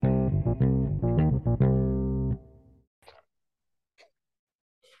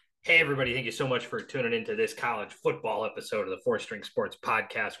Hey, everybody, thank you so much for tuning into this college football episode of the Four String Sports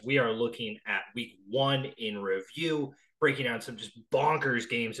Podcast. We are looking at week one in review, breaking down some just bonkers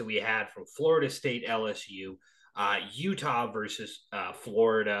games that we had from Florida State, LSU, Utah versus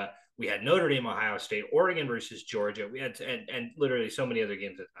Florida. We had Notre Dame, Ohio State, Oregon versus Georgia. We had and literally so many other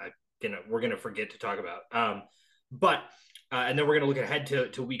games that we're gonna forget to talk about. But and then we're gonna look ahead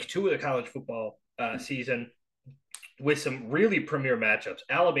to week two of the college football season with some really premier matchups: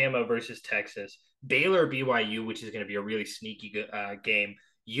 Alabama versus Texas, Baylor BYU, which is going to be a really sneaky game.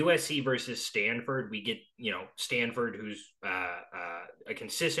 USC versus Stanford. We get Stanford, who's a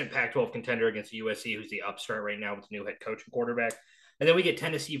consistent Pac-12 contender, against USC, who's the upstart right now with the new head coach and quarterback. And then we get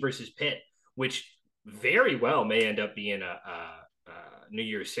Tennessee versus Pitt, which very well may end up being a New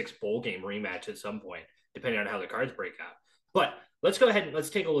Year's Six bowl game rematch at some point, depending on how the cards break out. But let's go ahead and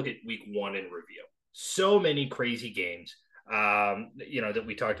let's take a look at week one in review. So many crazy games, that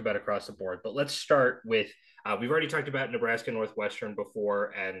we talked about across the board. But let's start with we've already talked about Nebraska Northwestern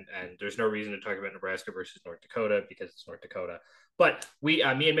before, and there's no reason to talk about Nebraska versus North Dakota because it's North Dakota. But me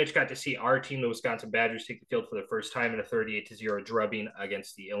and Mitch got to see our team, the Wisconsin Badgers, take the field for the first time in a 38-0 drubbing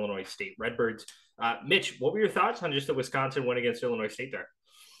against the Illinois State Redbirds. Mitch, what were your thoughts on just the Wisconsin win against Illinois State there?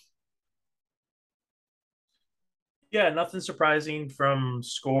 Yeah, nothing surprising from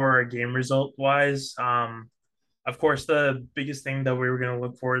score or game result wise. Of course, the biggest thing that we were going to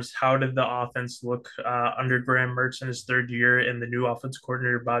look for is how did the offense look under Graham Mertz in his third year and the new offense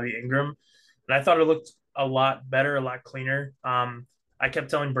coordinator, Bobby Ingram. And I thought it looked a lot better, a lot cleaner. I kept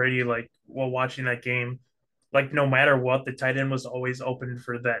telling Brady, like, while watching that game, like, no matter what, the tight end was always open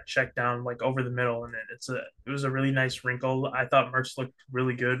for that check down, like, over the middle. And it was a really nice wrinkle. I thought Mertz looked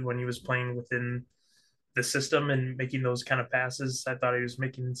really good when he was playing within the system and making those kind of passes. I thought he was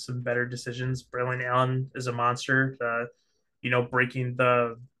making some better decisions. Braylon Allen is a monster, breaking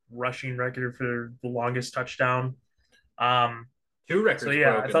the rushing record for the longest touchdown. Um, Two so records yeah,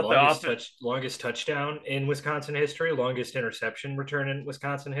 I broken: thought the offense. longest touchdown in Wisconsin history, longest interception return in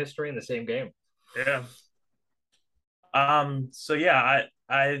Wisconsin history in the same game. Yeah. So yeah,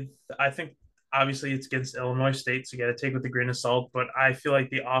 I think obviously it's against Illinois State, so you got to take with a grain of salt. But I feel like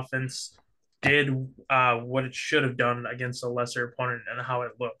the offense did what it should have done against a lesser opponent and how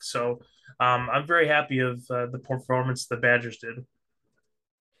it looked. So I'm very happy of the performance the Badgers did.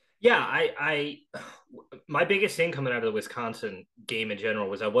 Yeah, my biggest thing coming out of the Wisconsin game in general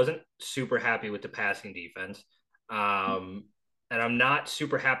was I wasn't super happy with the passing defense, um, and I'm not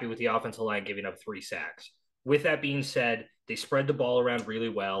super happy with the offensive line giving up 3 sacks. With that being said, they spread the ball around really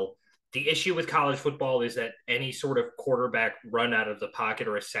well. The issue with college football is that any sort of quarterback run out of the pocket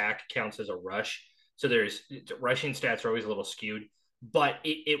or a sack counts as a rush. So there's rushing stats are always a little skewed, but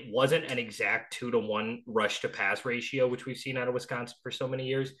it wasn't an exact 2-to-1 rush to pass ratio, which we've seen out of Wisconsin for so many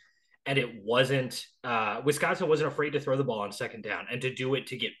years. And it wasn't Wisconsin wasn't afraid to throw the ball on second down and to do it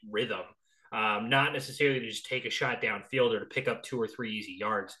to get rhythm, not necessarily to just take a shot downfield or to pick up 2 or 3 easy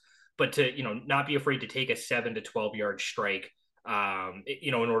yards, but to not be afraid to take a 7 to 12 yard strike,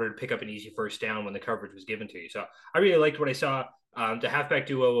 in order to pick up an easy first down when the coverage was given to you. So I really liked what I saw. The halfback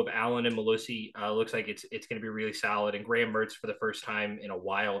duo of Allen and Malusi looks like it's going to be really solid, and Graham Mertz for the first time in a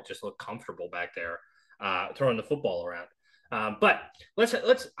while just looked comfortable back there, throwing the football around. But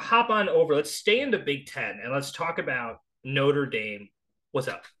let's hop on over. Let's stay in the Big Ten and let's talk about Notre Dame. What's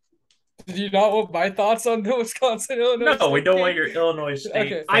up? Did you not want my thoughts on the Wisconsin Illinois No, we State don't want game? your Illinois State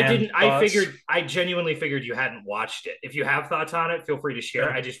Okay. I fan didn't. I thoughts. figured. I genuinely figured you hadn't watched it. If you have thoughts on it, feel free to share.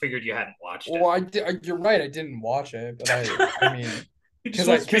 Yeah. I just figured you hadn't watched it. Well, you're right. I didn't watch it, but I mean, He just because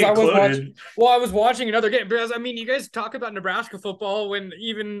I wants to because be I was watching. included. Well, I was watching another game because I mean, you guys talk about Nebraska football when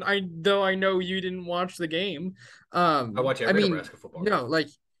even though I know you didn't watch the game. I watch I every mean, Nebraska football game. like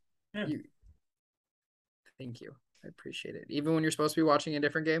Yeah. you. Thank you. I appreciate it. Even when you're supposed to be watching a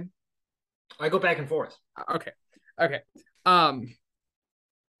different game. I go back and forth. Okay. Okay. Um.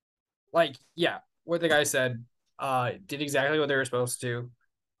 Yeah, what the guy said. Did exactly what they were supposed to.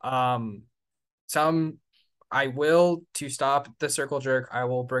 Um. Some I will to stop the circle jerk. I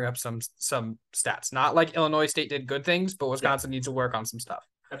will bring up some stats. Not like Illinois State did good things, but Yeah, Wisconsin needs to work on some stuff.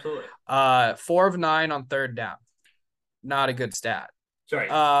 absolutely. 4 of 9 on third down. Not a good stat. Sorry,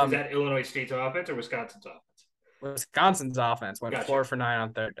 is Um, that Illinois State's offense or Wisconsin's offense? Wisconsin's offense went Gotcha. 4 for 9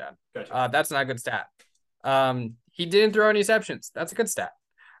 on third down. Gotcha. That's not a good stat. He didn't throw any exceptions. That's a good stat.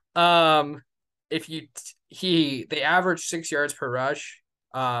 Um, if you they averaged 6 yards per rush.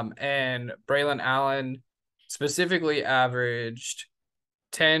 And Braylon Allen specifically averaged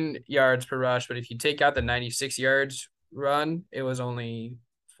 10 yards per rush, but if you take out the 96 yards run, it was only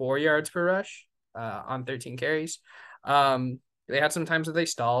 4 yards per rush on 13 carries. They had some times that they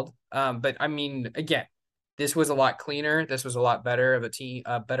stalled. But I mean, again, this was a lot cleaner. This was a lot better of a team,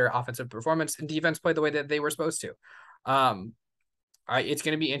 better offensive performance, and defense played the way that they were supposed to. It's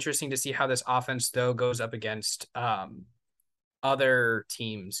going to be interesting to see how this offense though goes up against other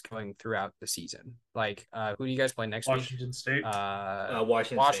teams going throughout the season. Like, who do you guys play next week? Washington State.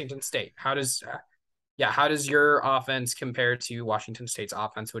 Washington State. How does your offense compare to Washington State's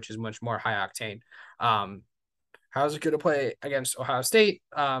offense, which is much more high octane? How's it going to play against Ohio State?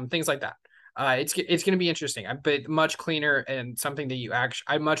 Things like that. It's going to be interesting, but much cleaner and something that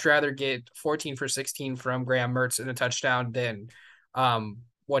I'd much rather get 14 for 16 from Graham Mertz in a touchdown than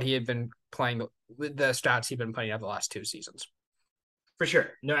what he had been playing, the stats he'd been putting out the last 2 seasons. For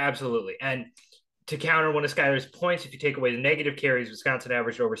sure. No, absolutely. And to counter one of Skyler's points, if you take away the negative carries, Wisconsin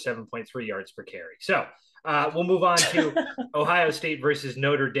averaged over 7.3 yards per carry. So we'll move on to Ohio State versus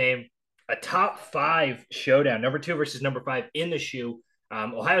Notre Dame, a top 5 showdown, number 2 versus number 5 in the shoe.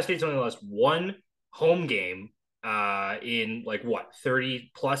 Ohio State's only lost 1 home game in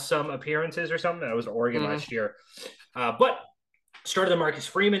 30 plus some appearances or something. That was Oregon last year. But started the Marcus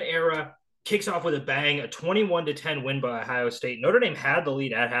Freeman era, kicks off with a bang, a 21-10 win by Ohio State. Notre Dame had the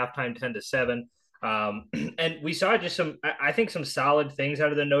lead at halftime, 10-7. And we saw just some solid things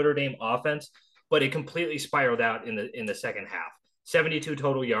out of the Notre Dame offense, but it completely spiraled out in the second half. 72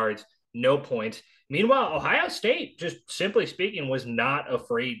 total yards, no points. Meanwhile, Ohio State, just simply speaking, was not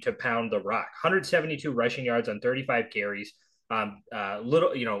afraid to pound the rock. 172 rushing yards on 35 carries,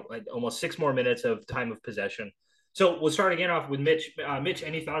 almost 6 more minutes of time of possession. So we'll start again off with Mitch. Mitch,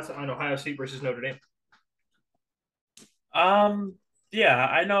 any thoughts on Ohio State versus Notre Dame? Yeah,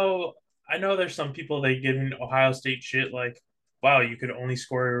 I know there's some people that give Ohio State shit like, wow, you could only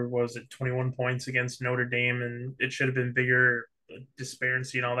score, 21 points against Notre Dame, and it should have been bigger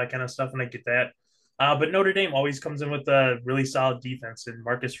disparity and all that kind of stuff, and I get that. But Notre Dame always comes in with a really solid defense, and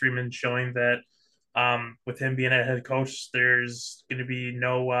Marcus Freeman showing that with him being a head coach, there's going to be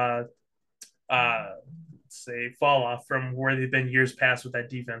no fall off from where they've been years past with that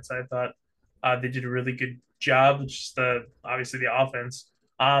defense. I thought they did a really good job. Just obviously the offense,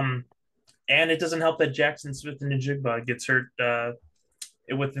 and it doesn't help that Jackson Smith-Njigba gets hurt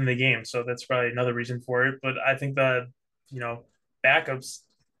within the game, so that's probably another reason for it. But I think the backups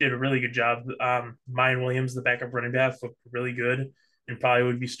did a really good job. Mayan Williams, the backup running back, looked really good and probably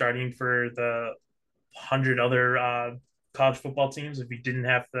would be starting for the 100 other college football teams if he didn't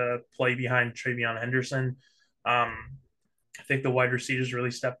have to play behind TreVeyon Henderson. I think the wide receivers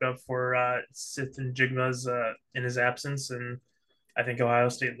really stepped up for Smith-Njigba's in his absence, and I think Ohio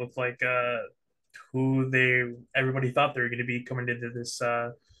State looked like who everybody thought they were going to be coming into this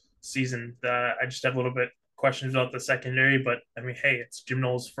season. I just have a little bit questions about the secondary, but I mean, hey, it's Jim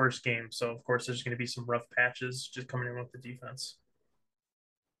Knowles' first game, so of course there's going to be some rough patches just coming in with the defense.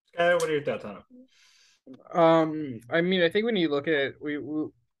 Skyler, what are your thoughts on it? I mean, I think when you look at it,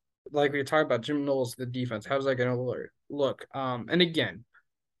 we talked about Jim Knowles, the defense. How's that going to look? And again,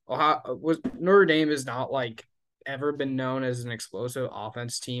 Notre Dame is not ever been known as an explosive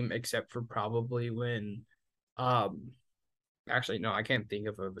offense team, except for probably when, actually no, I can't think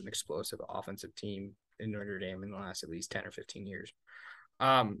of an explosive offensive team in Notre Dame in the last at least 10 or 15 years.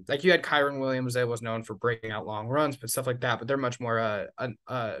 You had Kyron Williams that was known for breaking out long runs, but stuff like that. But they're much more a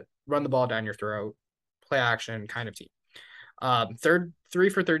run the ball down your throat, play action kind of team. 3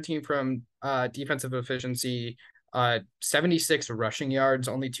 for 13 from defensive efficiency, 76 rushing yards,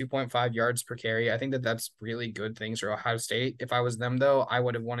 only 2.5 yards per carry. I think that's really good things for Ohio State. If I was them, though, I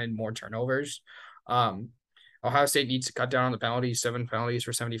would have wanted more turnovers. Ohio State needs to cut down on the penalties, 7 penalties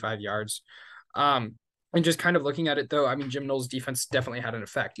for 75 yards. And just kind of looking at it, though, I mean, Jim Knowles' defense definitely had an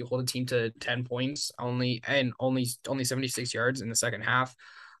effect. You hold a team to 10 points only 76 yards in the second half.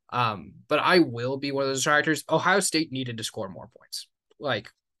 But I will be one of those detractors. Ohio State needed to score more points.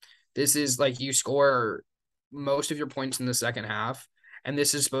 This is you score most of your points in the second half, and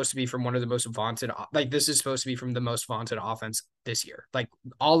this is supposed to be from one of the most vaunted. This is supposed to be from the most vaunted offense this year.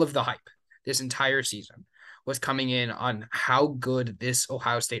 All of the hype this entire season was coming in on how good this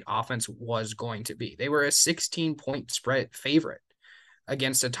Ohio State offense was going to be. They were a 16-point spread favorite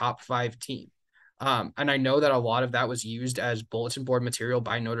against a top 5 team. And I know that a lot of that was used as bulletin board material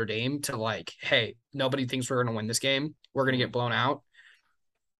by Notre Dame to hey, nobody thinks we're going to win this game. We're going to get blown out.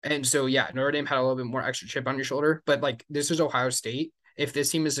 And so, yeah, Notre Dame had a little bit more extra chip on your shoulder, but this is Ohio State. If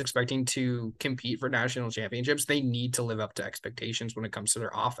this team is expecting to compete for national championships, they need to live up to expectations when it comes to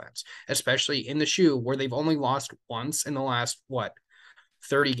their offense, especially in the shoe where they've only lost once in the last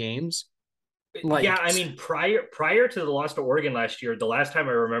 30 games. Yeah, Like, I mean, prior to the loss to Oregon last year, the last time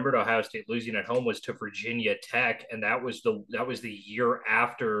I remembered Ohio State losing at home was to Virginia Tech, and that was the year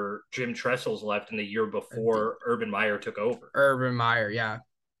after Jim Tressel's left and the year the before Urban Meyer took over. Urban Meyer, yeah.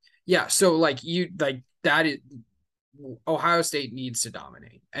 Yeah, so like you like that is Ohio State needs to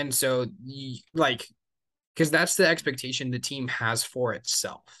dominate. And so like because that's the expectation the team has for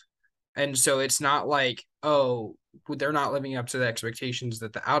itself. And so it's not like, oh, they're not living up to the expectations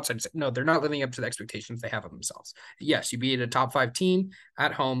that the outside. No, they're not living up to the expectations they have of themselves. Yes, you beat a top 5 team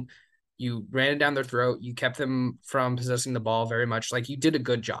at home. You ran it down their throat. You kept them from possessing the ball very much. Like, you did a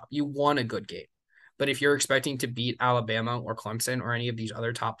good job. You won a good game. But if you're expecting to beat Alabama or Clemson or any of these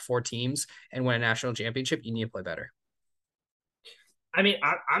other top 4 teams and win a national championship, you need to play better. I mean,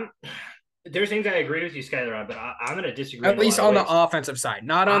 I'm there's things I agree with you, Skyler, on, but I'm going to disagree At in a least lot of on the ways. offensive side,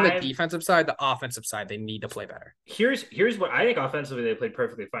 not on the I'm defensive side. The offensive side, they need to play better. Here's what I think offensively they played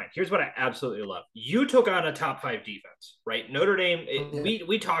perfectly fine. Here's what I absolutely love. You took on a top 5 defense, right? Notre Dame.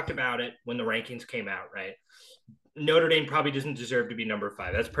 We talked about it when the rankings came out, right? Notre Dame probably doesn't deserve to be number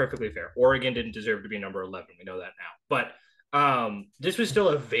 5. That's perfectly fair. Oregon didn't deserve to be number 11. We know that now. But this was still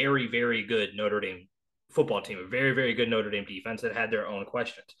a very, very good Notre Dame football team, a very, very good Notre Dame defense that had their own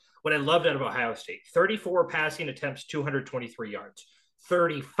questions. What I loved out of Ohio State, 34 passing attempts, 223 yards.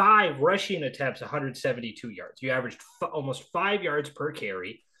 35 rushing attempts, 172 yards. You averaged almost 5 yards per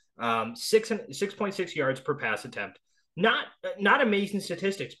carry, 6.6 yards per pass attempt. Not amazing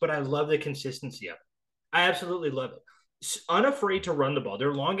statistics, but I love the consistency of it. I absolutely love it. Unafraid to run the ball.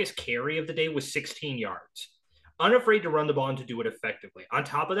 Their longest carry of the day was 16 yards. Unafraid to run the ball and to do it effectively. On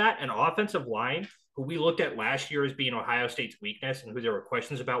top of that, an offensive line who we looked at last year as being Ohio State's weakness and who there were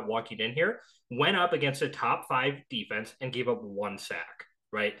questions about walking in here, went up against a top 5 defense and gave up 1 sack,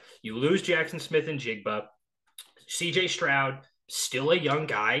 right? You lose Jackson Smith-Njigba. CJ Stroud, still a young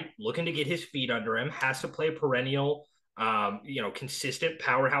guy looking to get his feet under him, has to play a perennial, consistent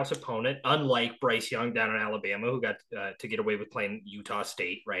powerhouse opponent, unlike Bryce Young down in Alabama, who got to get away with playing Utah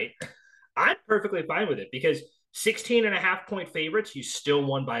State, right? I'm perfectly fine with it because 16 and a half point favorites, you still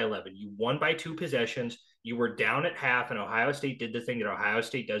won by 11. You won by 2 possessions. You were down at half, and Ohio State did the thing that Ohio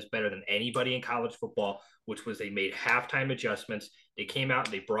State does better than anybody in college football, which was they made halftime adjustments. They came out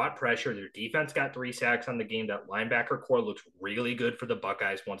and they brought pressure. Their defense got 3 sacks on the game. That linebacker core looks really good for the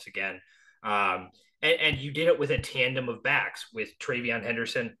Buckeyes once again. And you did it with a tandem of backs with TreVeyon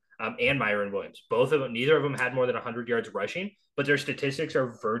Henderson and Myron Williams. Both of them, neither of them had more than 100 yards rushing, but their statistics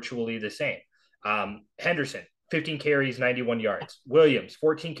are virtually the same. Henderson, 15 carries, 91 yards. Williams,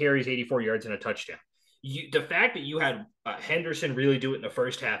 14 carries, 84 yards, and a touchdown. The fact that you had Henderson really do it in the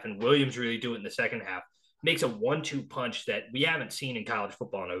first half and Williams really do it in the second half makes a 1-2 punch that we haven't seen in college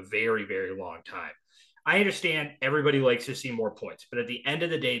football in a very, very long time. I understand everybody likes to see more points, but at the end of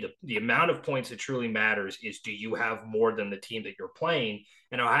the day, the amount of points that truly matters is, do you have more than the team that you're playing?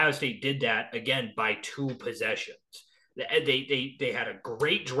 And Ohio State did that, again, by 2 possessions. They had a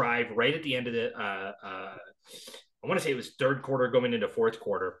great drive right at the end of the I want to say it was third quarter going into fourth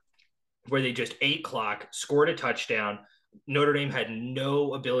quarter, where they just ate clock, scored a touchdown. Notre Dame had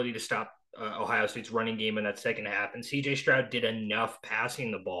no ability to stop Ohio State's running game in that second half, and CJ Stroud did enough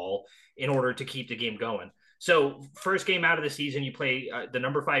passing the ball in order to keep the game going. So first game out of the season, you play the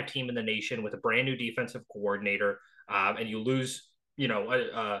number 5 team in the nation with a brand new defensive coordinator, and you lose,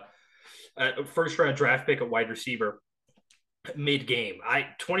 a first round draft pick at wide receiver mid-game.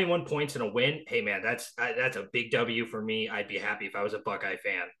 21 points and a win. Hey man, that's a big W for me. I'd be happy if I was a Buckeye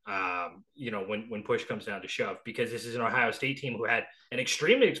fan. When push comes down to shove, because this is an Ohio State team who had an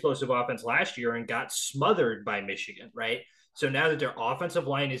extremely explosive offense last year and got smothered by Michigan, right? So now that their offensive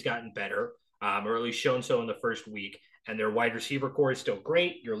line has gotten better, or at least shown so in the first week, and their wide receiver core is still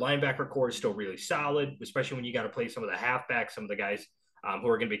great, your linebacker core is still really solid, especially when you got to play some of the halfbacks, some of the guys who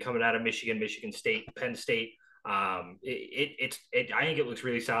are going to be coming out of Michigan State, Penn State. I think it looks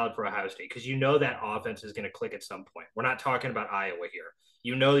really solid for Ohio State, because that offense is going to click at some point. We're not talking about Iowa here.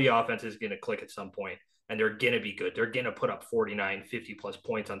 The offense is going to click at some point, and they're going to be good. They're going to put up 49, 50 plus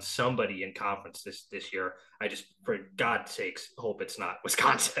points on somebody in conference this year. I just, for God's sakes, hope it's not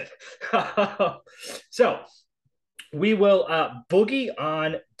Wisconsin. So we will boogie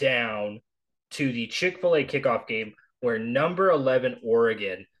on down to the Chick-fil-A kickoff game, where number 11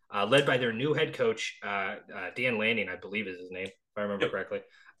 Oregon, led by their new head coach, Dan Lanning, I believe is his name, if I remember correctly.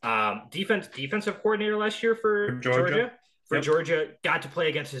 Defensive coordinator last year for Georgia. Georgia, got to play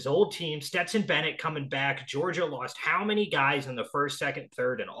against his old team. Stetson Bennett coming back. Georgia lost how many guys in the first, second,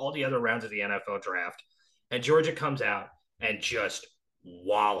 third, and all the other rounds of the NFL draft. And Georgia comes out and just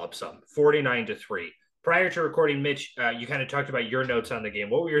wallops them, 49-3. prior to recording, Mitch, you kind of talked about your notes on the game.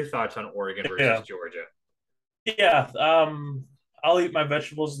 What were your thoughts on Oregon versus Georgia? Yeah. I'll eat my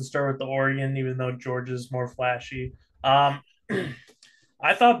vegetables and start with the Oregon, even though Georgia's more flashy. Um,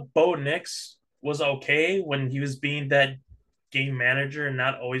 I thought Bo Nix was okay when he was being that game manager and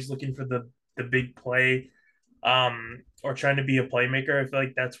not always looking for the big play, or trying to be a playmaker. I feel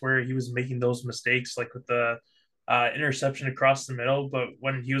like that's where he was making those mistakes, like with the interception across the middle. But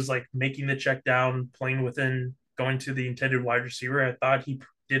when he was like making the check down, playing within, going to the intended wide receiver, I thought he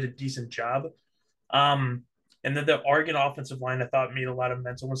did a decent job. Um, and then the Oregon offensive line, I thought, made a lot of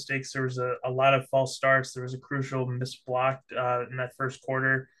mental mistakes. There was a lot of false starts. There was a crucial missed block in that first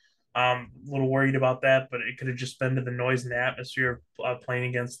quarter. A little worried about that, but it could have just been to the noise and the atmosphere of playing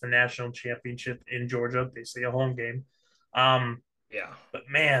against the national championship in Georgia, basically a home game. Yeah. But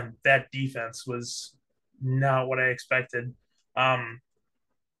man, that defense was not what I expected.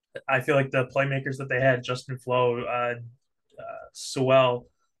 I feel like the playmakers that they had, Justin Flo, Sewell,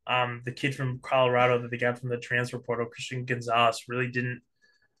 the kid from Colorado that they got from the transfer portal, Christian Gonzalez, really didn't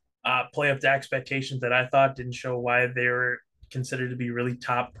play up to expectations that I thought, didn't show why they were considered to be really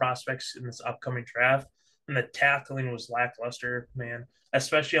top prospects in this upcoming draft. And the tackling was lackluster, man,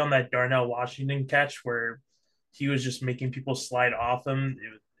 especially on that Darnell Washington catch where he was just making people slide off him.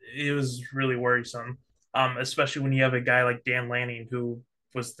 It was really worrisome, especially when you have a guy like Dan Lanning, who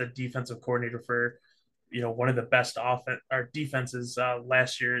was the defensive coordinator for one of the best offense or defenses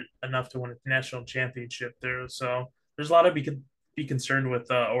last year, enough to win a national championship there. So there's a lot to be concerned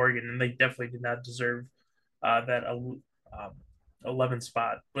with Oregon, and they definitely did not deserve that 11th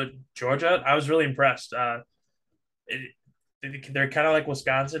spot. But Georgia, I was really impressed. They're kind of like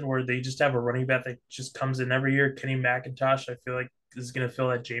Wisconsin, where they just have a running back that just comes in every year. Kenny McIntosh, I feel like, is going to fill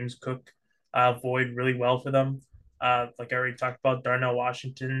that James Cook void really well for them. Like I already talked about, Darnell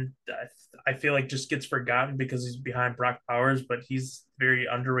Washington, I feel like just gets forgotten because he's behind Brock Powers, but he's a very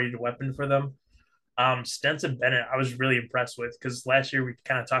underrated weapon for them. Stetson Bennett, I was really impressed with, because last year we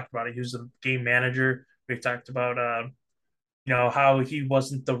kind of talked about it. He was a game manager. We talked about how he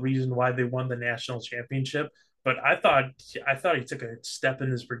wasn't the reason why they won the national championship. But I thought he took a step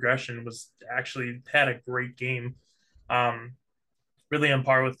in his progression. Was actually had a great game. Really on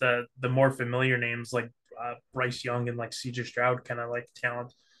par with the more familiar names like Bryce Young and like CJ Stroud, kind of like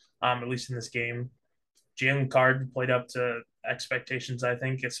talent, at least in this game. Jalen Card played up to expectations, I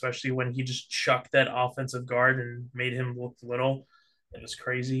think, especially when he just chucked that offensive guard and made him look little. It was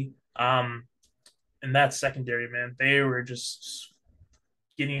crazy. And that secondary, man, they were just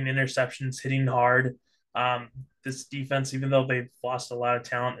getting interceptions, hitting hard. This defense, even though they've lost a lot of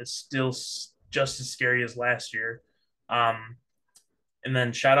talent, is still just as scary as last year. And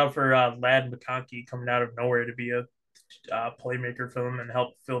then shout out for Ladd McConkey coming out of nowhere to be a playmaker for them and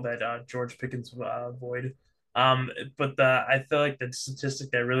help fill that George Pickens void. But I feel like the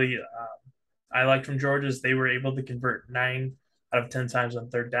statistic that really I liked from Georgia is they were able to convert 9 out of 10 times on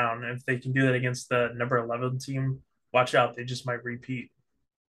third down. And if they can do that against the number 11 team, watch out. They just might repeat.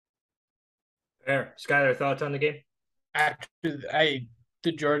 Fair. Skylar, thoughts on the game? Actually,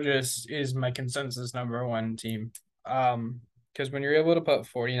 the Georgia is my consensus number one team. Because when you're able to put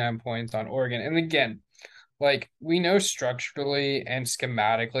 49 points on Oregon, and again, like we know structurally and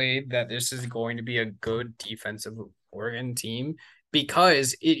schematically that this is going to be a good defensive Oregon team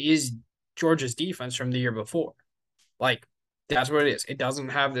because it is Georgia's defense from the year before. Like that's what it is. It doesn't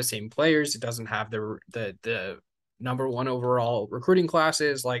have the same players. It doesn't have the number one overall recruiting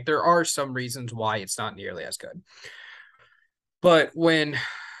classes. Like there are some reasons why it's not nearly as good. But when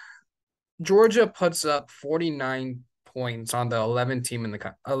Georgia puts up 49 points on the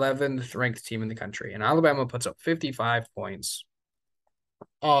 11th ranked team in the country, and Alabama puts up 55 points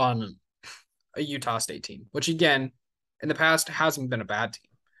on a Utah State team, which again in the past hasn't been a bad team,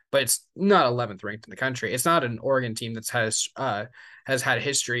 but it's not 11th ranked in the country. It's not an Oregon team that has had a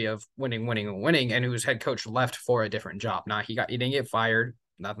history of winning, and whose head coach left for a different job. He didn't get fired,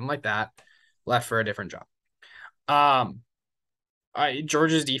 nothing like that. Left for a different job.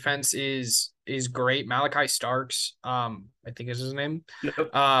 Georgia's defense is great. Malachi Starks, I think is his name. Yep.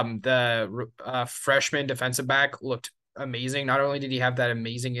 The freshman defensive back looked amazing. Not only did he have that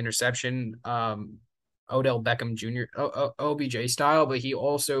amazing interception, Odell Beckham Jr. OBJ style, but he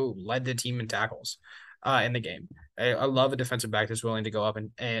also led the team in tackles in the game. I love a defensive back that's willing to go up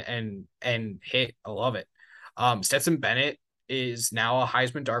and hit. I love it. Stetson Bennett is now a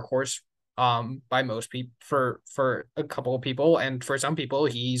Heisman dark horse by most people for a couple of people, and for some people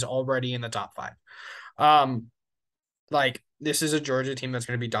he's already in the top 5. Like this is a Georgia team that's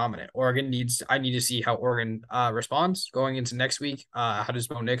going to be dominant. I need to see how Oregon responds going into next week. How does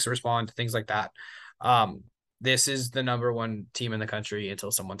Bo Nix respond to things like that? This is the number one team in the country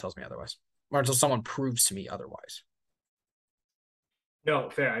until someone tells me otherwise, or until someone proves to me otherwise. No,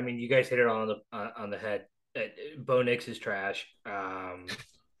 fair. I mean, you guys hit it on the head. Bo Nix is trash. I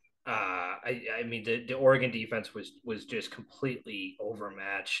mean, the Oregon defense was just completely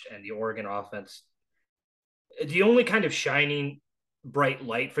overmatched, and the Oregon offense. The only kind of shining bright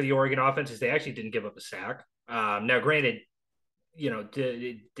light for the Oregon offense is they actually didn't give up a sack. Now, granted,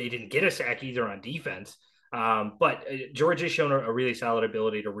 they didn't get a sack either on defense, but Georgia's shown a really solid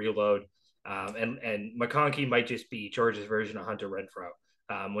ability to reload, and McConkey might just be Georgia's version of Hunter Renfrow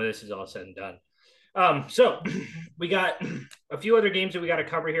when this is all said and done. So we got a few other games that we got to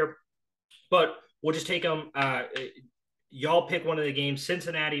cover here, but we'll just take them. Y'all pick one of the games: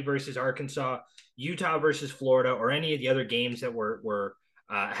 Cincinnati versus Arkansas, Utah versus Florida, or any of the other games that were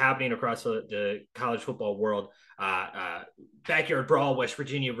happening across the college football world. Backyard brawl: West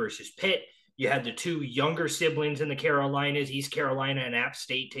Virginia versus Pitt. You had the two younger siblings in the Carolinas, East Carolina and App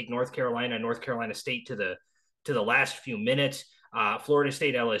State, take North Carolina State to the last few minutes. Florida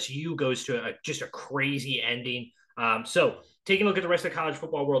State LSU goes to just a crazy ending. So taking a look at the rest of the college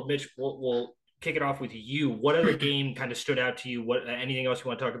football world, Mitch, we'll kick it off with you. What other game kind of stood out to you? What anything else you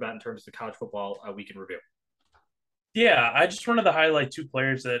want to talk about in terms of the college football week in review? Yeah, I just wanted to highlight two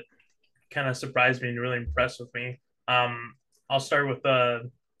players that kind of surprised me and really impressed with me. I'll start with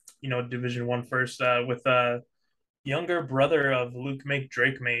Division I first, with younger brother of Luke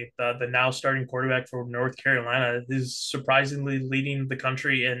Drake May, the now starting quarterback for North Carolina, is surprisingly leading the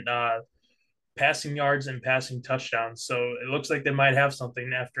country in passing yards and passing touchdowns. So it looks like they might have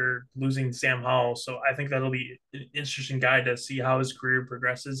something after losing Sam Howell. So I think that'll be an interesting guy to see how his career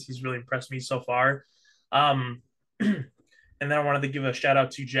progresses. He's really impressed me so far. And then I wanted to give a shout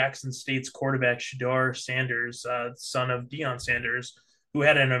out to Jackson State's quarterback, Shedeur Sanders, son of Deion Sanders, who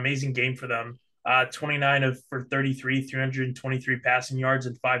had an amazing game for them. 29 for 33, 323 passing yards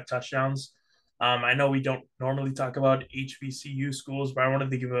and 5 touchdowns. I know we don't normally talk about HBCU schools, but I wanted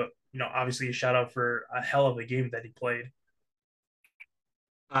to give obviously a shout out for a hell of a game that he played.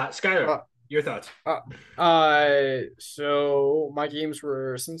 Skyler, your thoughts? So my games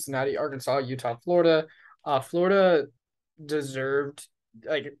were Cincinnati, Arkansas, Utah, Florida. Florida deserved,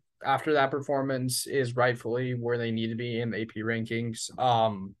 like, after that performance, is rightfully where they need to be in the AP rankings.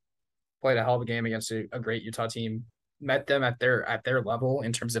 Played a hell of a game against a great Utah team, met them at their level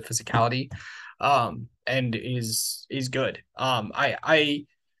in terms of physicality, and is good.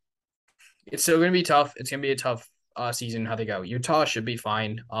 It's still gonna be tough. It's gonna be a tough season how they go. Utah should be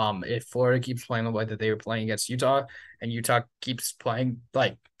fine. If Florida keeps playing the way that they were playing against Utah, and Utah keeps playing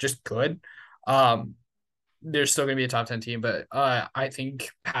like just good, they're still gonna be a top 10 team. But I think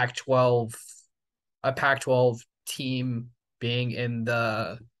a Pac-12 team being in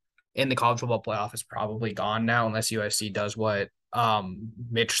the college football playoff is probably gone now, unless USC does what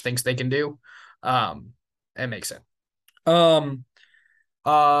Mitch thinks they can do. It makes sense.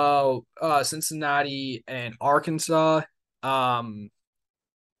 Cincinnati and Arkansas.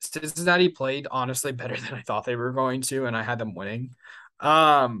 Cincinnati played honestly better than I thought they were going to, and I had them winning.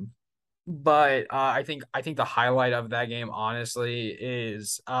 But I think the highlight of that game honestly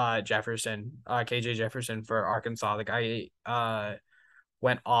is Jefferson, KJ Jefferson for Arkansas. The guy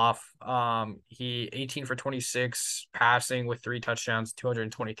went off. He 18 for 26 passing with 3 touchdowns,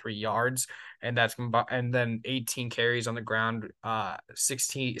 223 yards, and then 18 carries on the ground,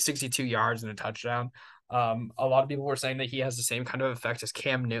 62 yards and a touchdown. A lot of people were saying that he has the same kind of effect as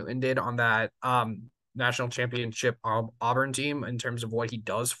Cam Newton did on that national championship Auburn team in terms of what he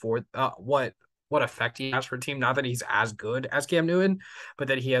does for what effect he has for a team. Not that he's as good as Cam Newton, but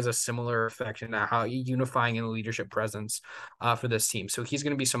that he has a similar effect in how unifying in leadership presence for this team. So he's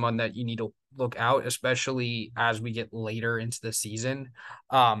going to be someone that you need to look out, especially as we get later into the season.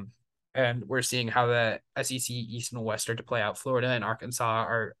 And we're seeing how the SEC East and West start to play out. Florida and Arkansas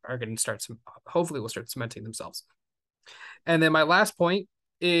are going to hopefully will start cementing themselves. And then my last point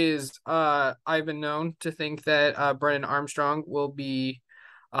is I've been known to think that Brennan Armstrong will be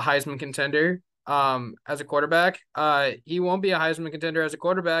a Heisman contender as a quarterback. He won't be a Heisman contender as a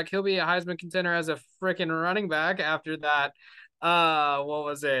quarterback. He'll be a Heisman contender as a freaking running back after that. What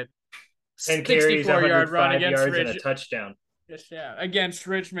was it? 10 carries, 105 run against yards and a touchdown. Yeah, against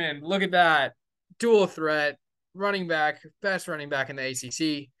Richmond. Look at that. Dual threat running back, best running back in the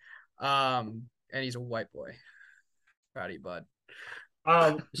ACC. And he's a white boy. Proud of you, bud.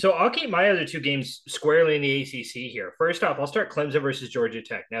 So I'll keep my other 2 games squarely in the ACC here. First off, I'll start Clemson versus Georgia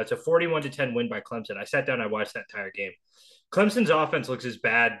Tech. Now, it's a 41-10 win by Clemson. I sat down, I watched that entire game. Clemson's offense looks as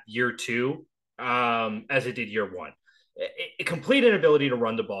bad year 2 as it did year 1. A complete inability to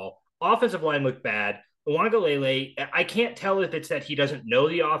run the ball. offensive line looked bad. Uiagalelei, I can't tell if it's that he doesn't know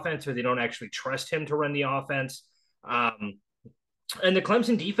the offense or they don't actually trust him to run the offense. And the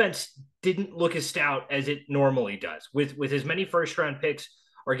Clemson defense didn't look as stout as it normally does. With as many first round picks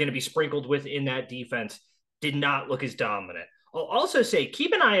are going to be sprinkled within that defense, did not look as dominant. I'll also say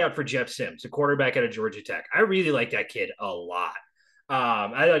keep an eye out for Jeff Sims, a quarterback out of Georgia Tech. I really like that kid a lot.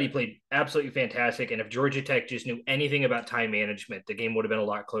 I thought he played absolutely fantastic. And if Georgia Tech just knew anything about time management, the game would have been a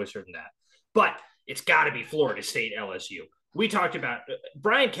lot closer than that. But it's got to be Florida State LSU. We talked about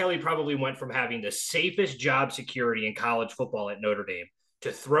Brian Kelly probably went from having the safest job security in college football at Notre Dame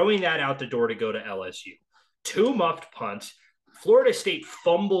to throwing that out the door to go to LSU. 2 muffed punts. Florida State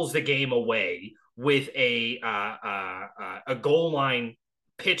fumbles the game away with a goal line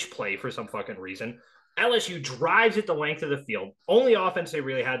pitch play for some fucking reason. LSU drives it the length of the field. Only offense they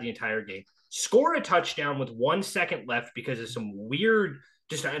really had the entire game. Score a touchdown with 1 second left because of some weird,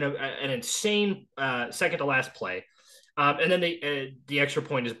 just an insane second to last play. And then the extra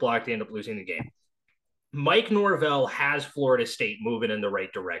point is blocked. They end up losing the game. Mike Norvell has Florida State moving in the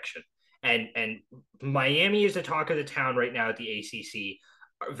right direction. And Miami is the talk of the town right now at the ACC.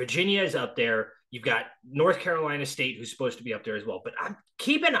 Virginia is up there. You've got North Carolina State, who's supposed to be up there as well. But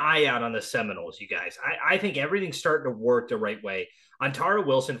keep an eye out on the Seminoles, you guys. I think everything's starting to work the right way. Antara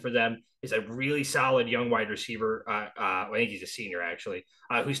Wilson for them is a really solid young wide receiver. I think he's a senior, actually,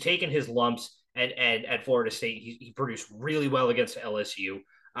 who's taken his lumps and at Florida State. He produced really well against LSU.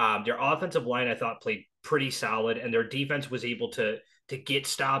 Their offensive line, I thought, played pretty solid, and their defense was able to get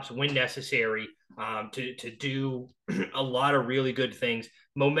stops when necessary, to do a lot of really good things.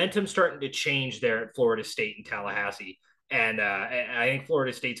 Momentum starting to change there at Florida State and Tallahassee. And I think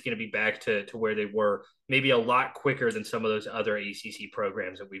Florida State's going to be back to where they were, maybe a lot quicker than some of those other ACC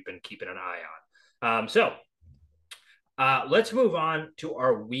programs that we've been keeping an eye on. So let's move on to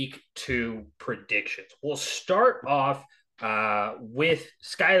our week 2 predictions. We'll start off with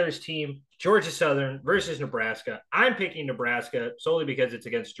Skylar's team, Georgia Southern versus Nebraska. I'm picking Nebraska solely because it's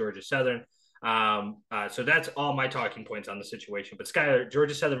against Georgia Southern. So that's all my talking points on the situation. But Skylar,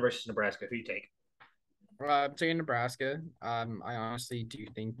 Georgia Southern versus Nebraska, who you take? I'm taking Nebraska. I honestly do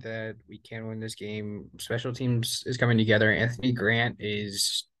think that we can win this game. Special teams is coming together. Anthony Grant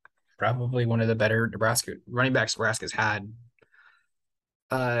is probably one of the better Nebraska running backs Nebraska's had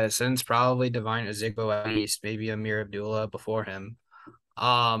since probably Divine Ozigbo at least, maybe Amir Abdullah before him.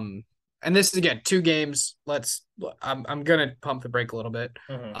 And this is again 2 games. I'm gonna pump the brake a little bit.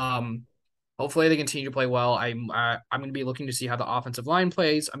 Mm-hmm. Hopefully they continue to play well. I'm going to be looking to see how the offensive line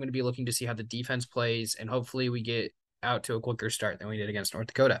plays. I'm going to be looking to see how the defense plays, and hopefully we get out to a quicker start than we did against North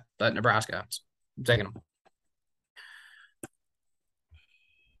Dakota. But Nebraska, I'm taking them.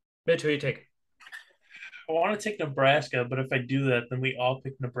 Mitch, who you take? I want to take Nebraska, but if I do that, then we all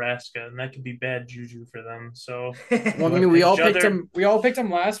pick Nebraska, and that could be bad juju for them. So, well, I mean, we all picked them. We all picked them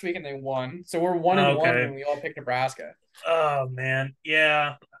last week, and they won. So we're 1-1, and we all picked Nebraska. Oh man,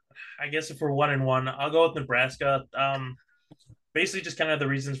 yeah. I guess if we're 1-1, I'll go with Nebraska. Basically, just kind of the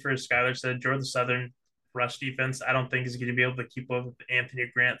reasons for Skylar said. Georgia Southern rush defense, I don't think is going to be able to keep up with Anthony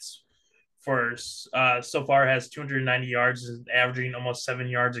Grant's. For so far has 290 yards, is averaging almost 7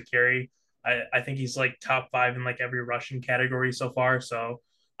 yards a carry. I think he's like top 5 in like every rushing category so far. So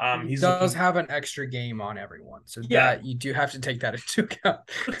he does have an extra game on everyone, so yeah, that you do have to take that into account.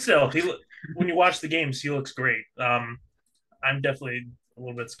 But still, when you watch the games, he looks great. I'm definitely a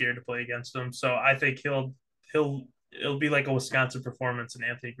little bit scared to play against him. So I think it'll be like a Wisconsin performance, and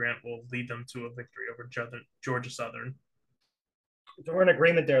Anthony Grant will lead them to a victory over Georgia Southern. So we're in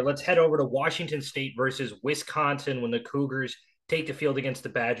agreement there. Let's head over to Washington State versus Wisconsin when the Cougars take the field against the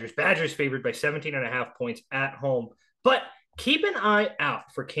Badgers. Badgers favored by 17.5 points at home. But keep an eye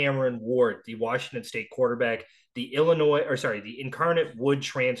out for Cameron Ward, the Washington State quarterback, the Incarnate Wood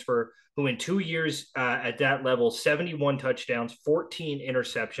transfer, who in 2 years at that level, 71 touchdowns, 14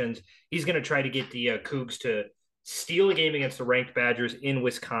 interceptions. He's going to try to get the Cougs to steal a game against the ranked Badgers in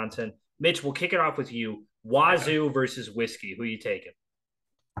Wisconsin. Mitch, we'll kick it off with you. Wazoo versus Whiskey. Who are you taking?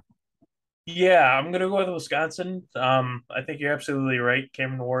 Yeah, I'm going to go with Wisconsin. I think you're absolutely right.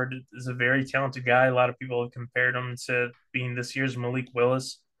 Cameron Ward is a very talented guy. A lot of people have compared him to being this year's Malik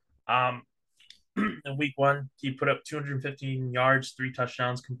Willis. In week 1, he put up 215 yards, 3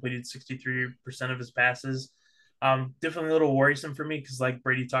 touchdowns, completed 63% of his passes. Definitely a little worrisome for me because, like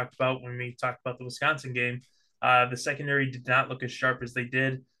Brady talked about when we talked about the Wisconsin game, the secondary did not look as sharp as they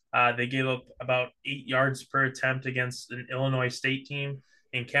did. They gave up about 8 yards per attempt against an Illinois State team,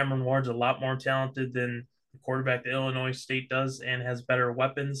 and Cameron Ward's a lot more talented than the quarterback that Illinois State does and has better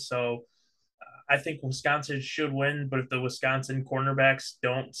weapons. So I think Wisconsin should win, but if the Wisconsin cornerbacks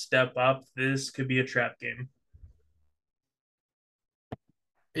don't step up, this could be a trap game.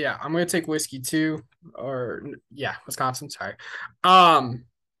 Yeah, I'm gonna take whiskey too, or yeah, Wisconsin. Sorry. Um,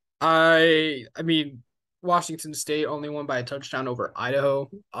 I mean, Washington State only won by a touchdown over Idaho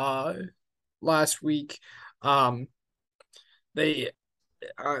last week. Um, they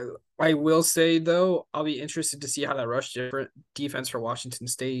uh, I will say though, I'll be interested to see how that rush defense for Washington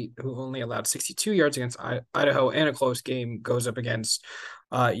State, who only allowed 62 yards against Idaho in a close game, goes up against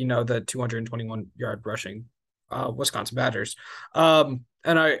the 221 yard rushing Wisconsin Badgers.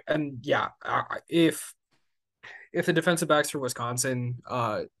 If the defensive backs for Wisconsin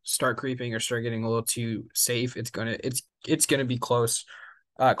start creeping or start getting a little too safe, it's gonna be close,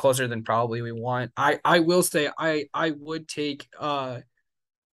 closer than probably we want. I will say I would take the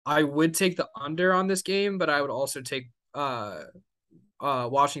under on this game, but I would also take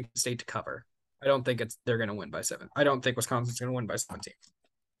Washington State to cover. I don't think they're gonna win by 7. I don't think Wisconsin's gonna win by 17.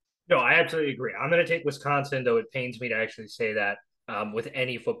 No, I absolutely agree. I'm going to take Wisconsin, though it pains me to actually say that with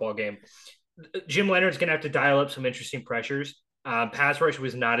any football game. Jim Leonard's going to have to dial up some interesting pressures. Pass rush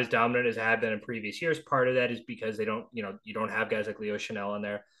was not as dominant as it had been in previous years. Part of that is because they don't, you don't have guys like Leo Chanel in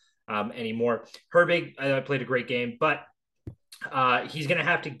there anymore. Herbig played a great game, but he's going to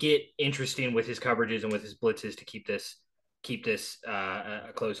have to get interesting with his coverages and with his blitzes to keep this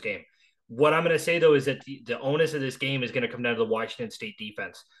a close game. What I'm going to say, though, is that the onus of this game is going to come down to the Washington State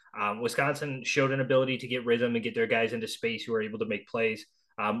defense. Wisconsin showed an ability to get rhythm and get their guys into space who are able to make plays.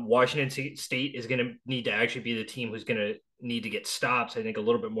 Washington State is going to need to actually be the team who's going to need to get stops, I think, a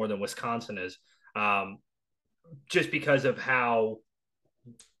little bit more than Wisconsin is, just because of how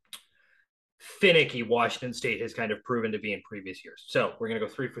finicky Washington State has kind of proven to be in previous years. So we're going to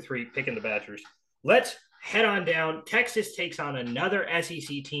go 3 for 3, picking the Badgers. Let's head on down. Texas takes on another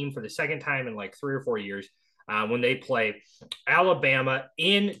SEC team for the second time in like 3 or 4 years when they play Alabama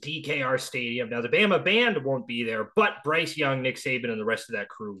in DKR Stadium. Now, the Bama band won't be there, but Bryce Young, Nick Saban, and the rest of that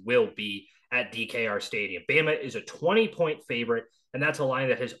crew will be at DKR Stadium. Bama is a 20-point favorite, and that's a line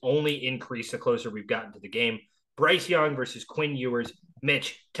that has only increased the closer we've gotten to the game. Bryce Young versus Quinn Ewers.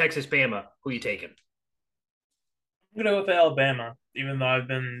 Mitch, Texas Bama, who you taking? I'm going to go with Alabama, even though I've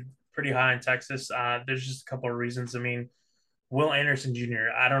been pretty high in Texas. There's just a couple of reasons. I mean, Will Anderson Jr.,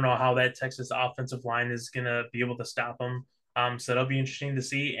 I don't know how that Texas offensive line is going to be able to stop him. So that'll be interesting to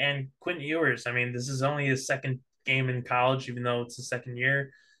see. And Quentin Ewers, I mean, this is only his second game in college, even though it's the second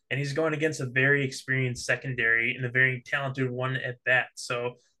year. And he's going against a very experienced secondary and a very talented one at that.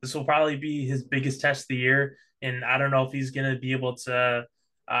 So this will probably be his biggest test of the year. And I don't know if he's going to be able to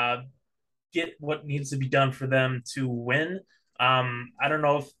get what needs to be done for them to win. I don't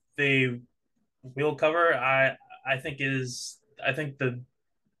know if they will cover. I think the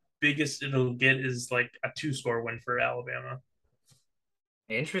biggest it'll get is like a 2-score win for Alabama.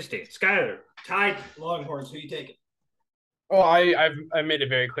 Interesting. Skyler, Tide, Longhorns, who you taking? Oh, I've made it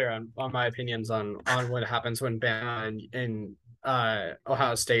very clear on my opinions on what happens when Bama and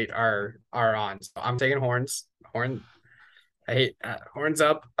Ohio State are on. So I'm taking Horns. I hate Horns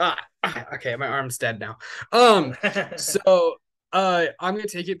up. Okay, my arm's dead now. So I'm gonna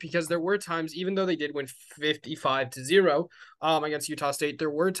take it because there were times, even though they did win 55-0 against Utah State, there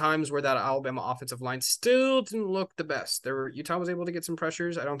were times where that Alabama offensive line still didn't look the best. Utah was able to get some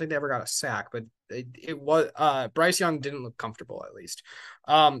pressures. I don't think they ever got a sack, but it was Bryce Young didn't look comfortable at least.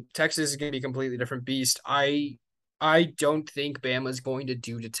 Texas is gonna be a completely different beast. I don't think Bama's going to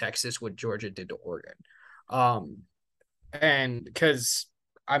do to Texas what Georgia did to Oregon. And because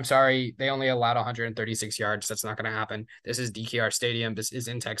I'm sorry, they only allowed 136 yards. That's not going to happen. This is DKR Stadium. This is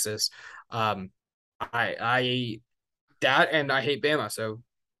in Texas. I hate Bama, so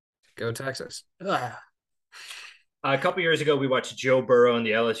go Texas. Ugh. A couple years ago, we watched Joe Burrow and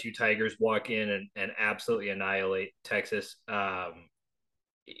the LSU Tigers walk in and absolutely annihilate Texas. DB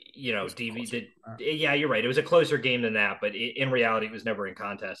did. Yeah, you're right. It was a closer game than that, but in reality, it was never in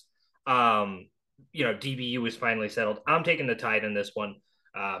contest. DBU was finally settled. I'm taking the Tide in this one.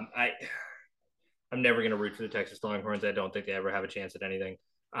 I'm never going to root for the Texas Longhorns. I don't think they ever have a chance at anything.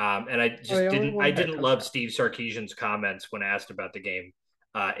 And I just didn't love Steve Sarkisian's comments when asked about the game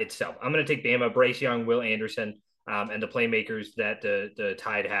itself. I'm going to take Bama. Bryce Young, Will Anderson, and the playmakers that the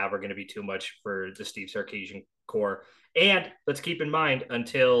Tide have are going to be too much for the Steve Sarkisian core. And let's keep in mind,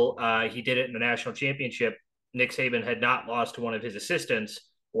 until he did it in the national championship, Nick Saban had not lost to one of his assistants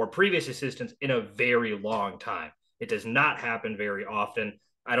or previous assistants in a very long time. It does not happen very often.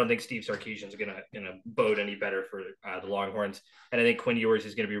 I don't think Steve Sarkisian is gonna bode any better for the Longhorns, and I think Quinn Ewers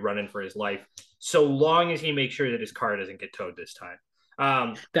is gonna be running for his life, so long as he makes sure that his car doesn't get towed this time.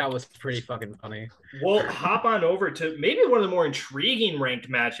 That was pretty fucking funny. We'll hop on over to maybe one of the more intriguing ranked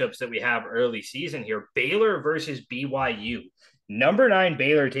matchups that we have early season here. Baylor versus BYU. Number 9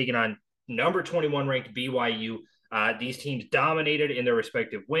 Baylor taking on number 21 ranked BYU. These teams dominated in their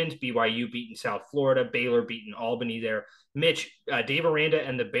respective wins. BYU beating South Florida, Baylor beating Albany there. Mitch, Dave Aranda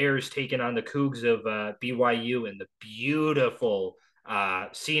and the Bears taking on the Cougs of BYU in the beautiful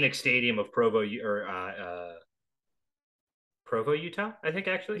scenic stadium of Provo, Utah, I think,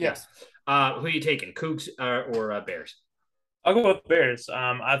 actually. Yes. Who are you taking, Cougs or Bears? I'll go with Bears.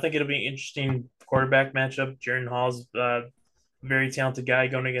 I think it'll be an interesting quarterback matchup. Jaren Hall's a very talented guy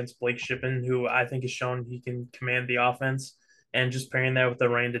going against Blake Shippen, who I think has shown he can command the offense. And just pairing that with the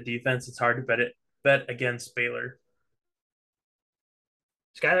Aranda defense, it's hard to bet against Baylor.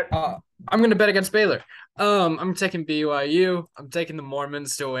 Skyler? I'm going to bet against Baylor. I'm taking BYU. I'm taking the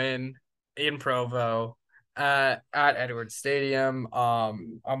Mormons to win in Provo at Edwards Stadium.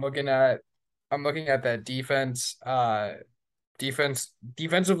 I'm looking at that defense.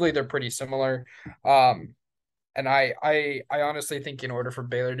 Defensively, they're pretty similar. And I honestly think in order for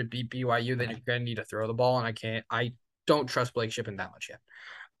Baylor to beat BYU, they're going to need to throw the ball, and I don't trust Blake Shippen that much yet.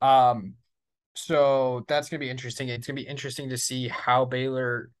 So that's going to be interesting. It's going to be interesting to see how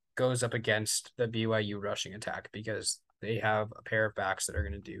Baylor goes up against the BYU rushing attack, because they have a pair of backs that are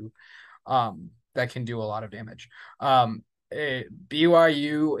going to do that can do a lot of damage. BYU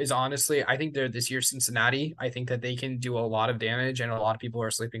is honestly, I think they're this year's Cincinnati. I think that they can do a lot of damage, and a lot of people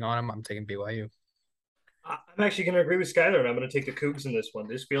are sleeping on them. I'm taking BYU. I'm actually going to agree with Skyler, and I'm going to take the Cougs in this one.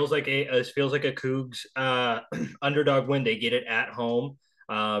 This feels like a Cougs underdog win. They get it at home.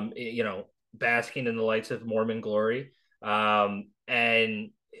 Basking in the lights of Mormon glory.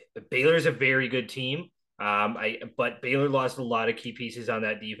 And Baylor is a very good team. But Baylor lost a lot of key pieces on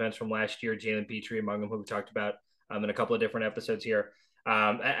that defense from last year. Jalen Petrie among them, who we talked about in a couple of different episodes here.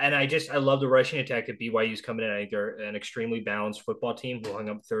 And I love the rushing attack that BYU's coming in. I think they're an extremely balanced football team who hung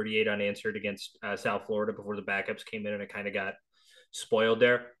up 38 unanswered against South Florida before the backups came in, and it kind of got spoiled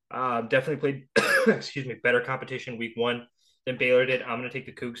there. Definitely played, better competition week 1 than Baylor did. I'm going to take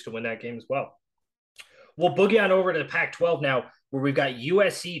the Cougs to win that game as well. We'll boogie on over to the Pac-12 now, where we've got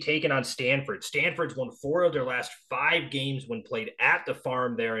USC taking on Stanford. Stanford's won 4 of their last 5 games when played at the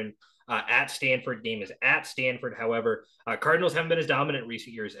Farm there in at Stanford. Game is at Stanford. However, Cardinals haven't been as dominant in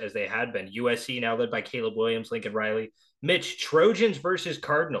recent years as they had been. USC now led by Caleb Williams, Lincoln Riley. Mitch, Trojans versus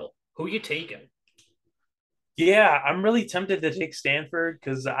Cardinal. Who you taking? Yeah, I'm really tempted to take Stanford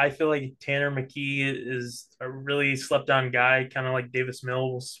because I feel like Tanner McKee is a really slept-on guy, kind of like Davis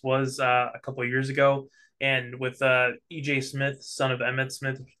Mills was a couple of years ago. And with EJ Smith, son of Emmett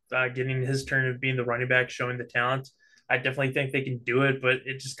Smith, getting his turn of being the running back, showing the talent, I definitely think they can do it. But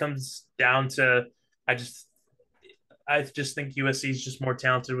it just comes down to I just think USC is just more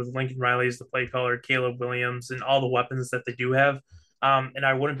talented with Lincoln Riley as the play caller, Caleb Williams, and all the weapons that they do have. And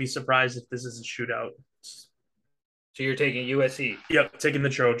I wouldn't be surprised if this is a shootout. So you're taking USC? Yep, taking the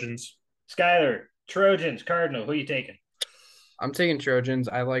Trojans. Skyler, Trojans, Cardinal, who are you taking? I'm taking Trojans.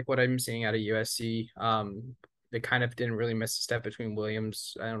 I like what I'm seeing out of USC. They kind of didn't really miss a step between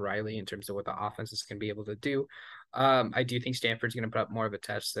Williams and Riley in terms of what the offense is going to be able to do. I do think Stanford's going to put up more of a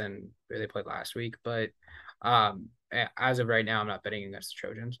test than they played last week, but as of right now, I'm not betting against the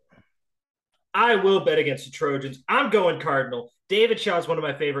Trojans. I will bet against the Trojans. I'm going Cardinal. David Shaw is one of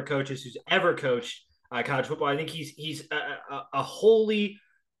my favorite coaches who's ever coached college football. I think he's a wholly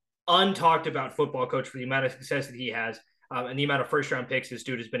untalked about football coach for the amount of success that he has and the amount of first-round picks this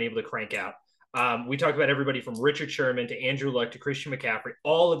dude has been able to crank out. We talked about everybody from Richard Sherman to Andrew Luck to Christian McCaffrey.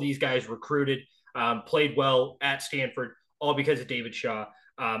 All of these guys recruited, played well at Stanford, all because of David Shaw.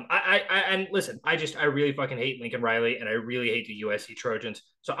 And listen, I really fucking hate Lincoln Riley, and I really hate the USC Trojans.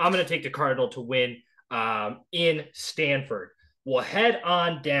 So I'm going to take the Cardinal to win in Stanford. We'll head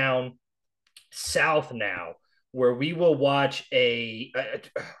on down south now, where we will watch a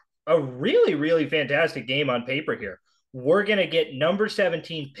really, really fantastic game on paper here. We're going to get number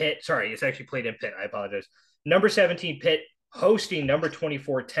 17 Pitt. Sorry, it's actually played in Pitt. I apologize. Number 17 Pitt hosting number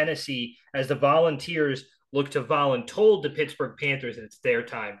 24 Tennessee as the Volunteers look to voluntold the Pittsburgh Panthers, and it's their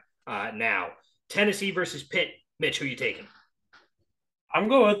time now. Tennessee versus Pitt. Mitch, who are you taking? I'm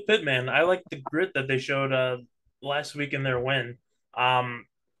going with Pitt, man. I like the grit that they showed last week in their win.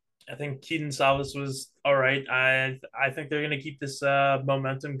 I think Keaton Salvis was all right. I think they're going to keep this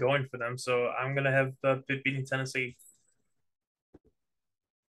momentum going for them. So I'm going to have Pitt beating Tennessee.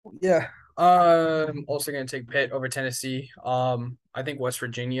 Yeah. I'm also going to take Pitt over Tennessee. I think West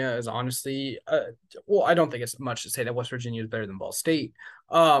Virginia is honestly, I don't think it's much to say that West Virginia is better than Ball State.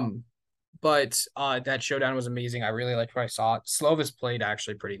 But that showdown was amazing. I really liked what I saw. Slovis played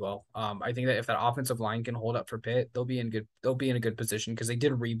actually pretty well. I think that if that offensive line can hold up for Pitt, they'll be in a good position because they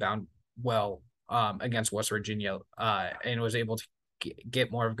did rebound well against West Virginia and was able to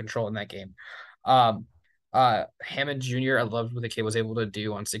get more of control in that game. Um, Hammond Jr., I loved what the kid was able to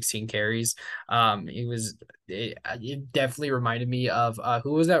do on 16 carries. It definitely reminded me of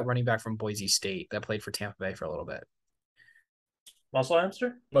who was that running back from Boise State that played for Tampa Bay for a little bit? Muscle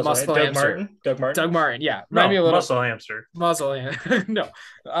hamster? Muscle Doug hamster. Martin. Doug Martin. Doug Martin, yeah. No, Remind me a little muscle hamster. muscle. No,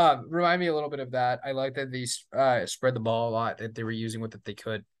 remind me a little bit of that. I like that they spread the ball a lot. That they were using what that they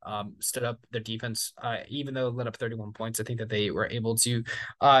could. Stood up their defense. Even though they let up 31 points, I think that they were able to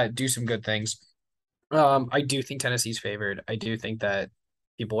do some good things. I do think Tennessee's favored. I do think that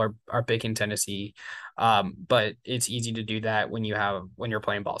people are picking Tennessee. But it's easy to do that when you're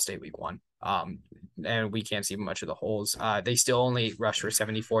playing Ball State week 1. And we can't see much of the holes. They still only rush for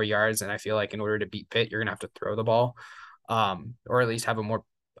 74 yards, and I feel like in order to beat Pitt, you're gonna have to throw the ball, or at least have a more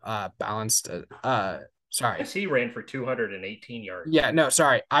balanced. Sorry, He ran for 218 yards. yeah, no,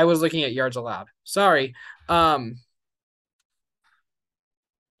 sorry, I was looking at yards allowed. Sorry.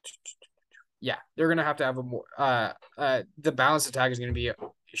 Yeah, they're gonna have to have a more the balanced attack is gonna be.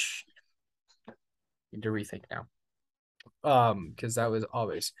 Need to rethink now. Because that was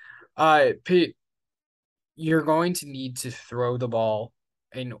always, Pitt, you're going to need to throw the ball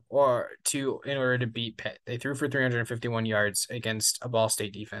in order to beat Pitt. They threw for 351 yards against a Ball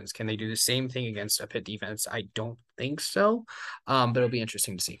State defense. Can they do the same thing against a Pitt defense? I don't think so. But it'll be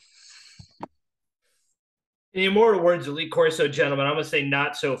interesting to see. In the immortal words of Lee Corso, gentlemen, I'm going to say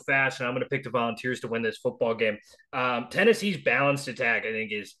not so fast, and I'm going to pick the Volunteers to win this football game. Tennessee's balanced attack, I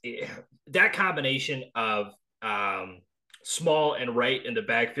think, is that combination of small and right in the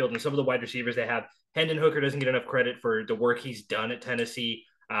backfield, and some of the wide receivers they have. Hendon Hooker doesn't get enough credit for the work he's done at Tennessee.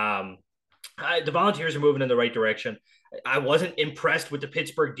 The Volunteers are moving in the right direction. I wasn't impressed with the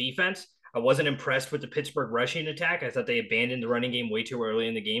Pittsburgh defense. I wasn't impressed with the Pittsburgh rushing attack. I thought they abandoned the running game way too early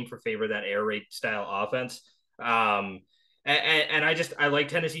in the game for favor of that air raid style offense. And I like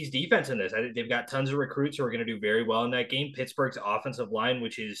Tennessee's defense in this. They've got tons of recruits who are going to do very well in that game. Pittsburgh's offensive line,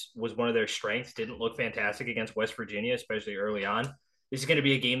 which was one of their strengths, didn't look fantastic against West Virginia, especially early on. This is going to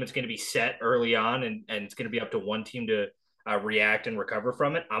be a game that's going to be set early on, and it's going to be up to one team to react and recover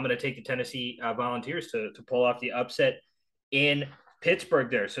from it. I'm going to take the Tennessee Volunteers to pull off the upset in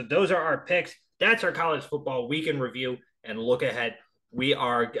Pittsburgh there. So those are our picks. That's our college football weekend review and look ahead. We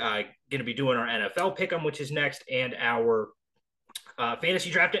are going to be doing our NFL pick'em, which is next, and our fantasy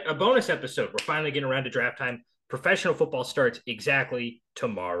draft, a bonus episode. We're finally getting around to draft time. Professional football starts exactly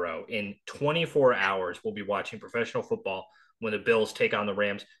tomorrow. In 24 hours, we'll be watching professional football when the Bills take on the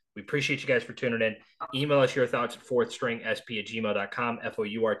Rams. We appreciate you guys for tuning in. Email us your thoughts at fourthstringsp@gmail.com,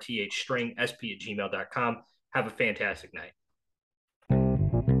 FOURTH string sp@gmail.com. Have a fantastic night.